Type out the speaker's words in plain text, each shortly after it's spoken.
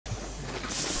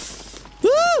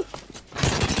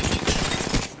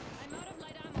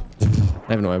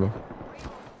I have no ammo.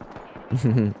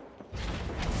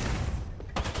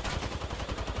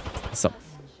 What's up?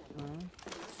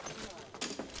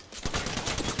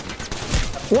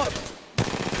 What?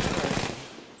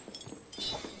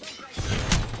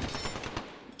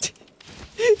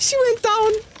 She went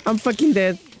down. I'm fucking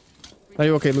dead. Are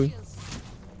you okay, Louis?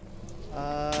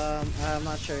 I'm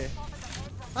not sure.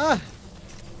 Ah!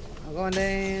 I'm going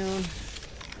down.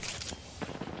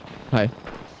 Hi.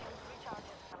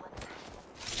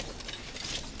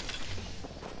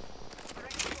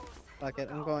 Fuck it,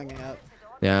 I'm going up.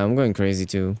 Yeah, I'm going crazy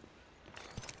too.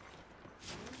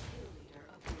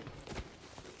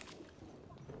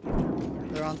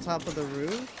 They're on top of the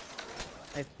roof,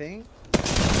 I think.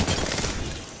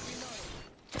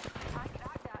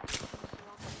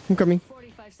 I'm coming.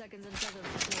 45 seconds until the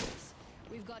close.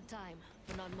 We've got time,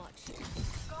 but not much.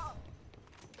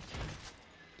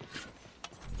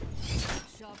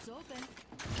 Shops open.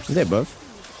 They're above.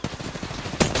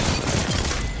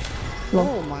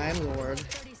 Oh my lord.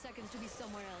 30 seconds to be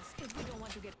somewhere else if we don't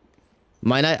want to get.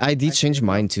 Mine, I did change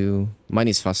mine too. Mine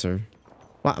is faster.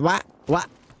 What?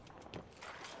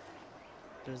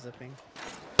 They're zipping.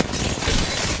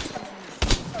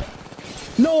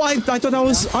 No, I thought that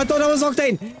was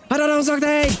Octane. I thought that was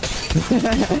Octane.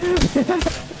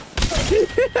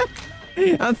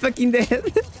 I'm fucking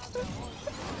dead.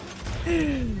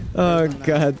 Oh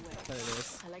god.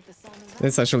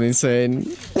 That's actually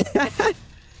insane.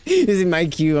 Using my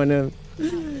Q on him.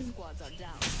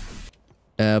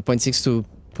 0.6 to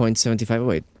 0.75.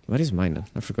 Wait, what is mine?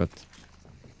 I forgot.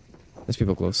 There's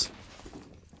people close.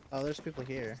 Oh, there's people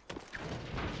here.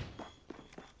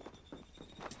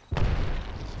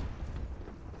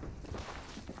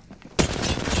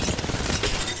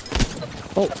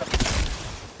 Oh.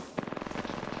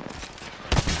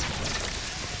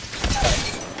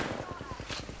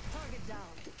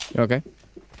 You okay?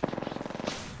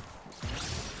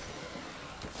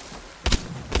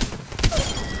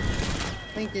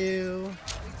 Thank you.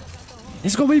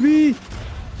 Let's go, baby!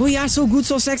 We are so good,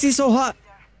 so sexy, so hot.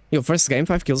 Yo, first game,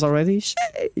 5 kills already?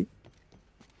 Shit.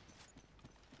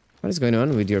 What is going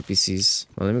on with your PCs?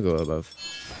 Well, let me go above.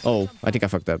 Oh, I think I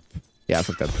fucked up. Yeah, I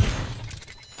fucked up.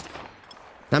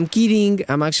 I'm kidding.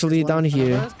 I'm actually down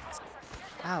here.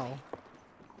 Ow.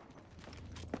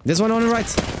 There's one on the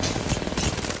right.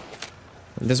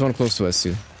 There's one close to us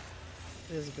too.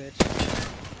 This bitch.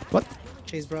 What?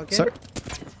 She's broken. Sorry?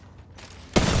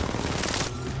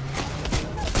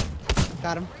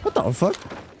 Got him. What the fuck?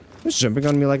 Who's jumping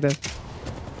on me like that?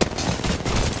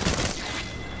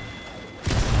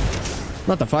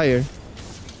 Not the fire.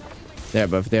 They're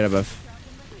above, they're above.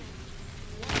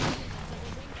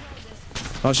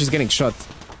 Oh, she's getting shot.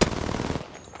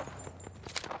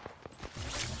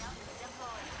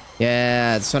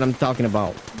 Yeah, that's what I'm talking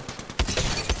about.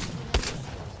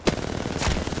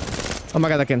 Oh my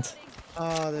god, I can't.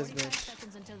 Oh, this bitch.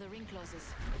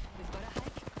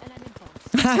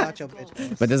 Gotcha,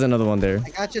 bitch. But there's another one there. I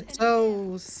got your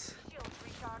toes.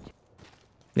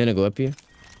 You gonna go up here?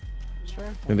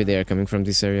 Sure. Maybe they are coming from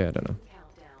this area, I don't know.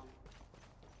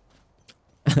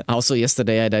 Also,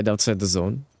 yesterday I died outside the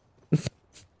zone. Did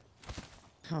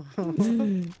I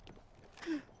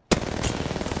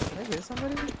hear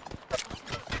somebody?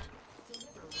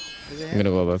 I'm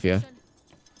gonna go above, yeah.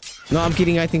 No, I'm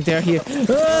kidding, I think they're here.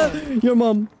 Ah, your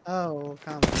mom! Oh,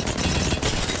 come on.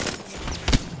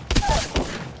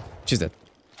 She's dead.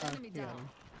 Yeah.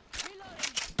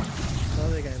 The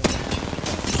other guy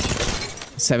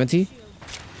though. 70?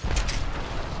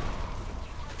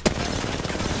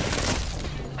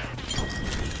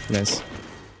 Nice.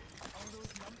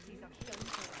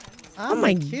 Oh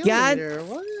my god!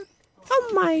 What?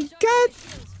 Oh my god!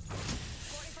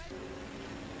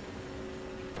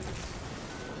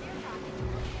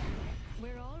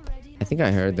 I think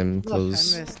I heard them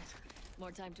close. Look, I missed.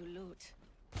 More time to loot.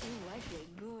 Ooh, I feel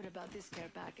good about this care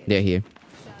package. They're here.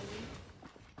 Shall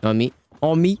we? On me.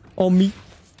 On me. On me.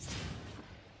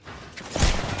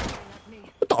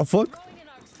 What the fuck? Going in,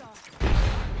 Arkstar.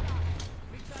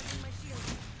 Recharging my shield.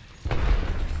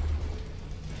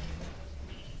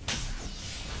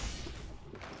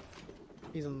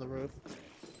 He's on the roof.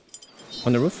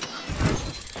 On the roof?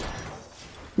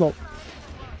 No.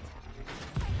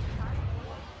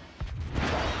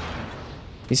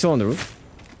 He's still on the roof.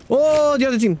 Oh, the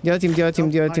other team. The other team. The other team.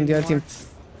 The other team. The other team.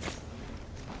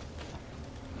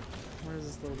 Where is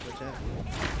this little bitch at?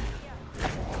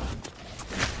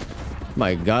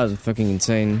 My god, fucking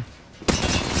insane.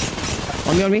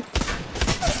 On me, on me.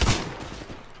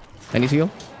 I need to heal.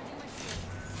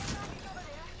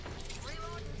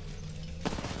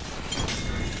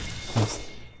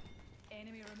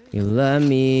 You love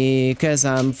me cause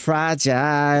I'm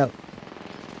fragile.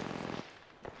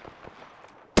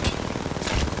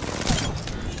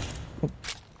 Oh,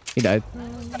 he died.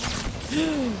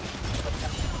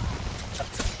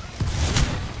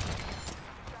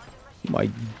 My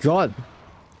god.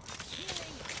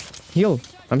 Heal.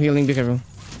 I'm healing, be careful.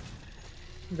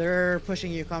 They're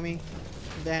pushing you, Kami.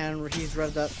 Then he's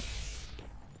revved up.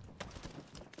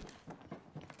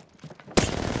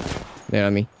 They're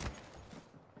on me.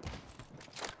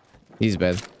 He's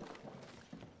bad.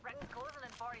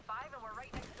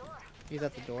 He's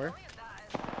at the door.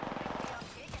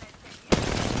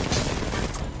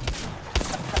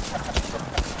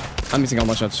 I'm missing all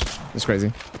my shots. It's crazy.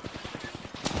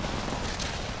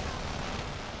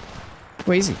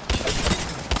 Where is he?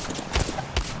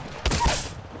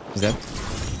 Is that?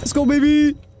 Let's go,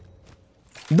 baby!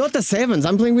 Not the sevens.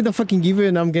 I'm playing with the fucking giver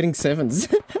and I'm getting sevens.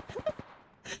 Do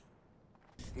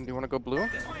you want to go blue?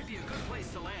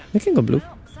 I can go blue.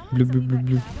 Blue, blue, blue,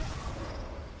 blue.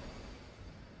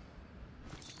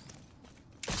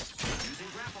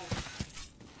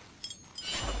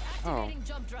 Oh.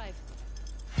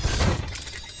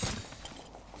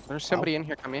 There's somebody in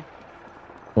here, come here.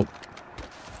 Oh.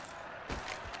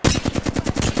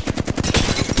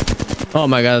 Oh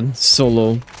my god, so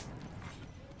low.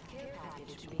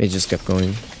 It just kept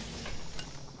going.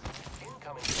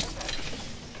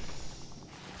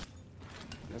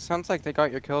 It sounds like they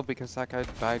got your kill because that guy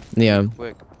died Yeah.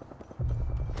 quick.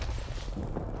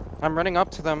 I'm running up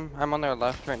to them. I'm on their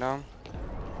left right now.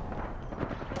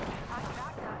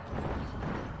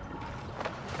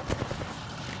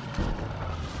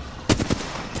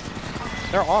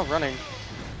 They're all running.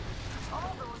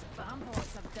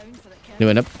 They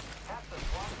went up.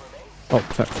 Oh,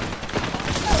 fuck.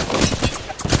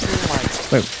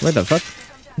 Wait, what the fuck?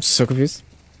 I'm so confused.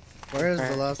 Where is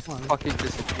the last one? Fucking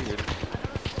disappeared.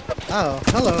 Oh,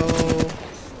 hello.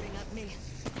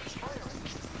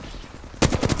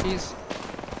 He's...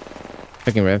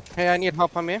 Fucking rep. Hey, I need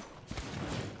help on me.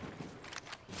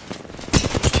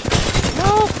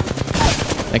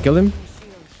 I killed him?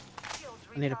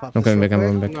 I need to pop I'm this coming back, real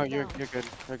I'm quick. coming back. No, you're good.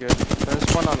 You're good.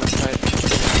 There's one on this side.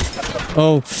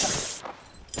 Oh.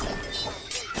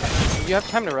 You have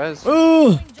time to res.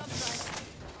 Oh!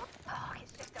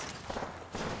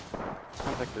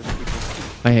 Sounds like there's people.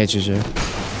 I hate you, Joe. I'm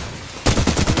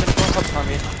gonna go help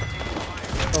Tommy.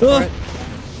 Go for it.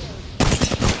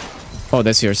 Oh,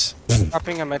 that's yours.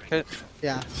 Dropping a medkit.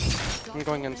 Yeah. I'm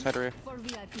going inside right.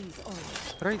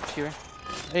 Right here.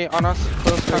 Hey, on us.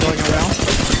 Close. They're going around.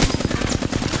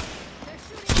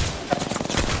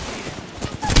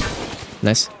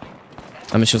 Nice.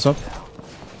 I'm a shield swap.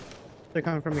 They're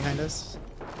coming from behind us.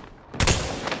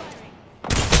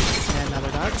 And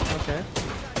another dog. Okay.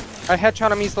 I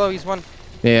headshot him. He's low. He's one.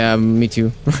 Yeah, me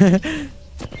too.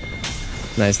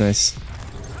 Nice, nice.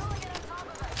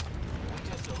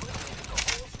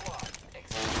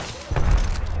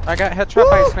 I got headshot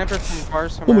by a sniper from far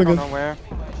somewhere. my I don't God. know where.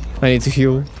 I need to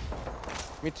heal.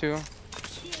 Me too.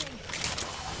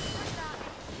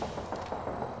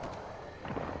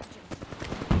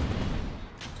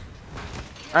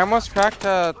 I almost cracked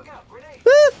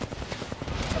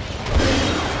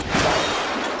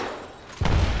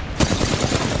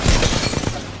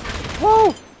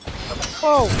Whoa!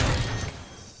 Whoa!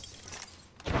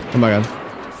 Oh my god.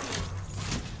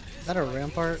 Is that a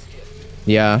rampart?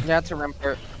 Yeah. Yeah, it's a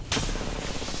rampart.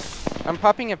 I'm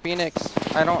popping a Phoenix.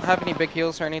 I don't have any big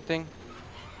heals or anything.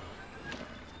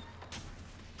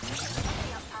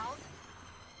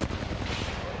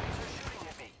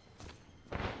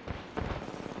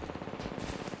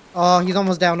 Oh, he's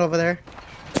almost down over there.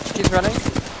 He's running.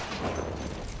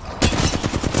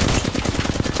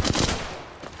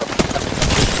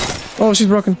 Oh, she's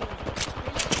broken.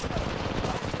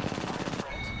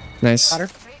 Nice. Got her.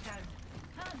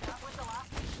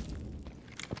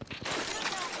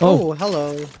 Oh, Oh,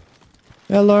 hello.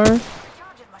 hello.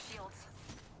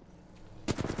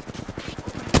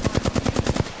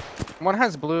 One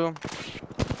has blue.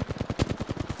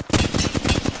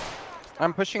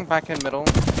 I'm pushing back in middle.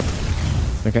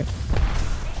 Okay.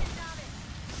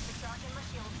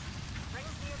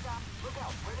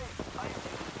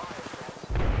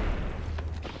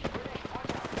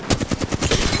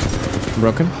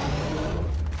 Broken.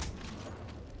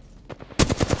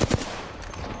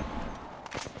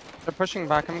 They're pushing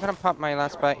back. I'm gonna pop my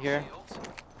last bat here.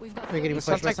 Are you getting It pushed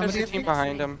sounds by like there's somebody? a team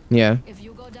behind him. Yeah, If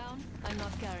you go down, I'm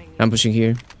not carrying you. I'm pushing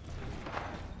here.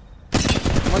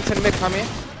 One's in mid, Tommy.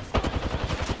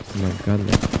 Oh my god,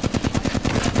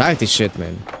 man. Dive this shit,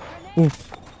 man. Ooh.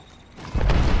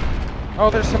 Oh,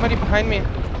 there's somebody behind me.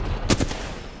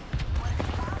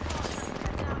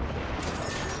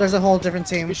 There's a whole different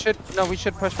team. We should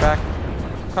push back.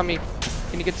 Kami,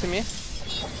 can you get to me?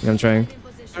 I'm trying.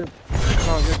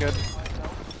 No, you're good.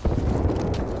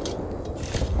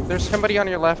 There's somebody on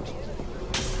your left.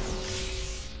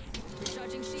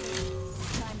 Recharging shield.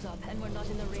 Time's up, and we're not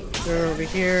in the ring. They're over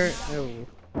here. Oh.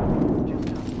 I'm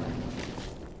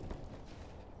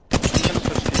gonna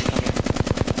push to you, Kami.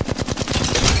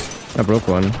 I broke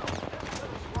one.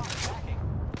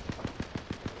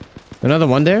 Another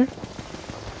one there?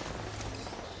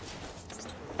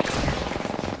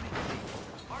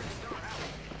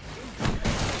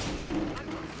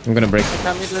 I'm gonna break.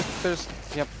 Kami, there's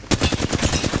yep.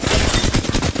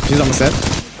 She's almost dead.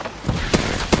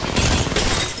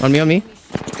 On me.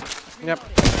 Yep.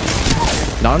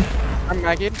 Down. I'm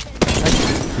Maggie.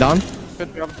 Down.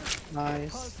 Good job.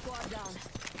 Nice.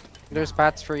 There's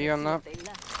bats for you on that.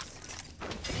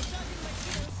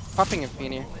 Popping a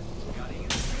Feeny.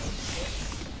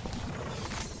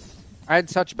 I had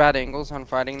such bad angles on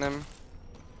fighting them.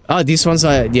 Oh, these ones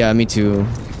are... Yeah, me too.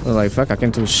 Oh, like, fuck, I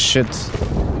can't do shit.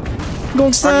 On you,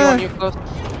 Gongsta! close.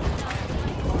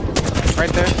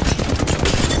 Right there.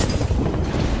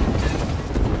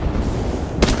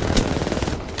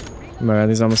 Oh my god,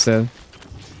 he's almost dead.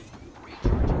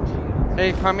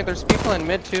 Hey, Kami, there's people in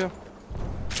mid too.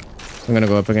 I'm gonna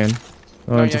go up again.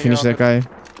 I want to yeah, finish you're that guy.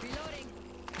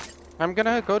 I'm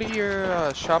gonna go to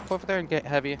your shop over there and get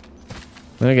heavy. I'm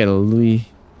gonna get a Louis.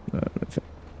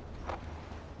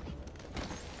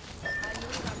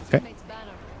 Okay.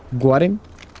 Got him.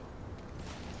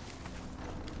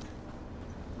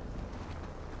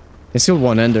 There's still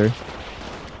one ender.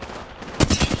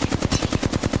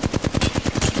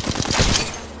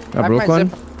 I broke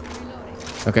one.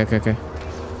 Okay.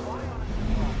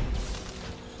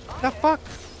 The fuck?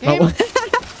 Oh.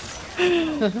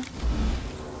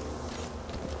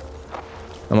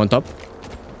 I'm on top.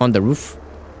 On the roof.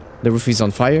 The roof is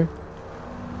on fire.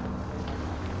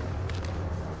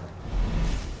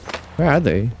 Where are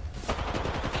they?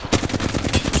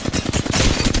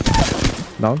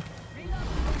 Down.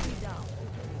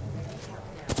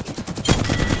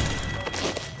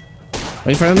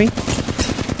 Right in front of me.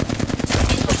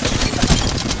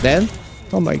 Dead?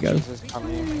 Oh my god. Jesus,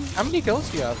 Kami. How many kills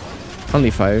do you have?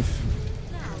 Only 5.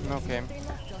 Okay.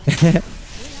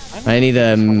 I need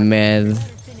a med.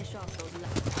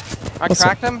 I What's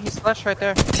cracked him. He's flush right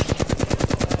there.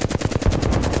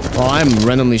 Oh, I'm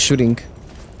randomly shooting.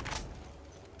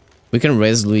 We can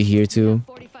res Louis here too.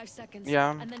 45 seconds.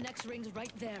 Yeah. And the next ring's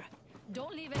right there.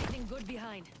 Don't leave anything good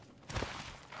behind.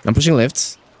 I'm pushing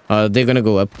left. They're gonna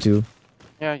go up too.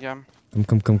 Yeah. Come. We've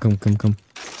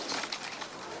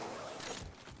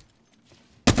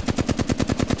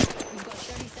got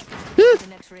 30 seconds to the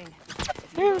next ring.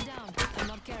 Go down. I'm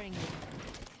not carrying you.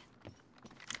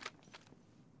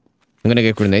 I'm gonna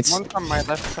get grenades. One from my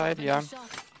left side. Yeah.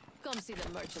 Come see the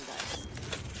merchandise.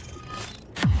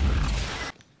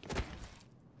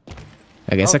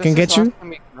 I guess Oh, I can this get is you. last time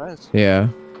we can res. Yeah.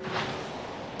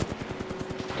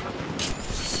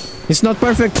 It's not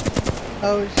perfect.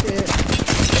 Oh shit.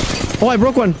 Oh, I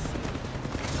broke one.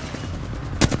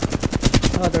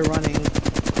 Oh, they're running.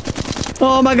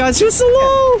 Oh my god, she was so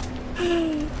low.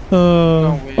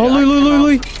 No way, Oh, I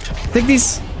Louis. Take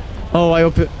this. Oh, I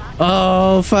open.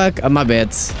 Oh, fuck. My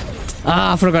bad.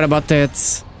 I forgot about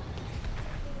that.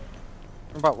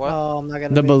 About what? Oh, I'm not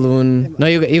gonna. The make balloon. it. No,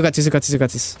 you got this. You got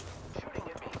this.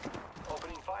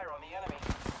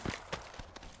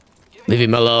 Leave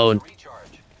him alone.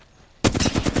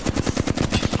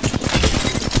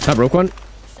 I broke one.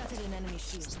 Shattered an enemy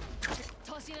shield.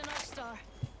 Tossing an arc star.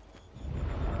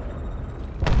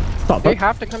 Stop. They I'm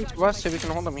have to come to us so we can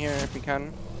hold them here if we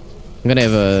can. gonna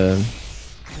have a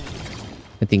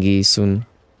thingy soon.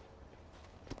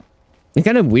 It's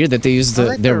kind of weird that they use I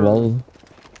like their their- wall.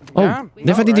 Oh, Yeah,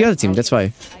 they're fighting the right? other team. That's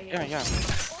why. Yeah.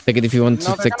 Take it if you want No,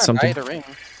 to they're take gonna something. die the ring.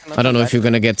 I don't know if you're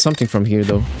gonna get something from here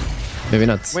though. Maybe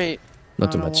not. Wait.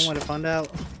 Not too I don't know, much. One way to find out.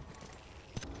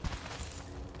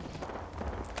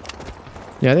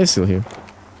 Yeah, they're still here.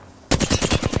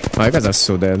 Oh, you guys are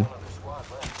so dead.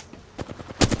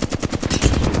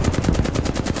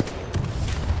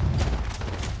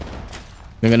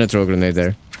 I'm gonna throw a grenade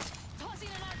there. Tossing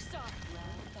an arc star.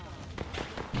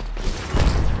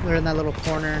 They're in that little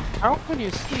corner. How can you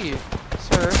see,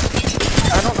 sir?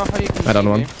 I don't know how you can I don't see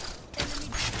want. me.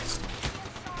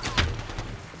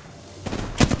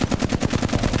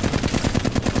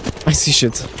 I see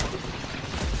shit.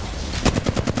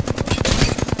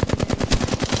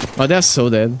 Oh, they're so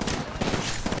dead.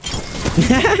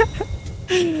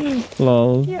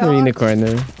 Lol. They're in the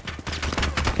corner.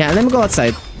 Yeah, let me go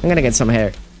outside. I'm gonna get some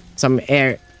hair. Some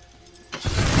air.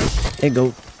 There you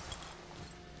go.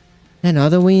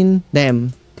 Another win?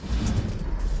 Damn.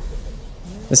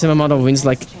 The same amount of wins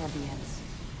like Champions.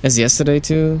 as yesterday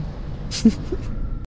too.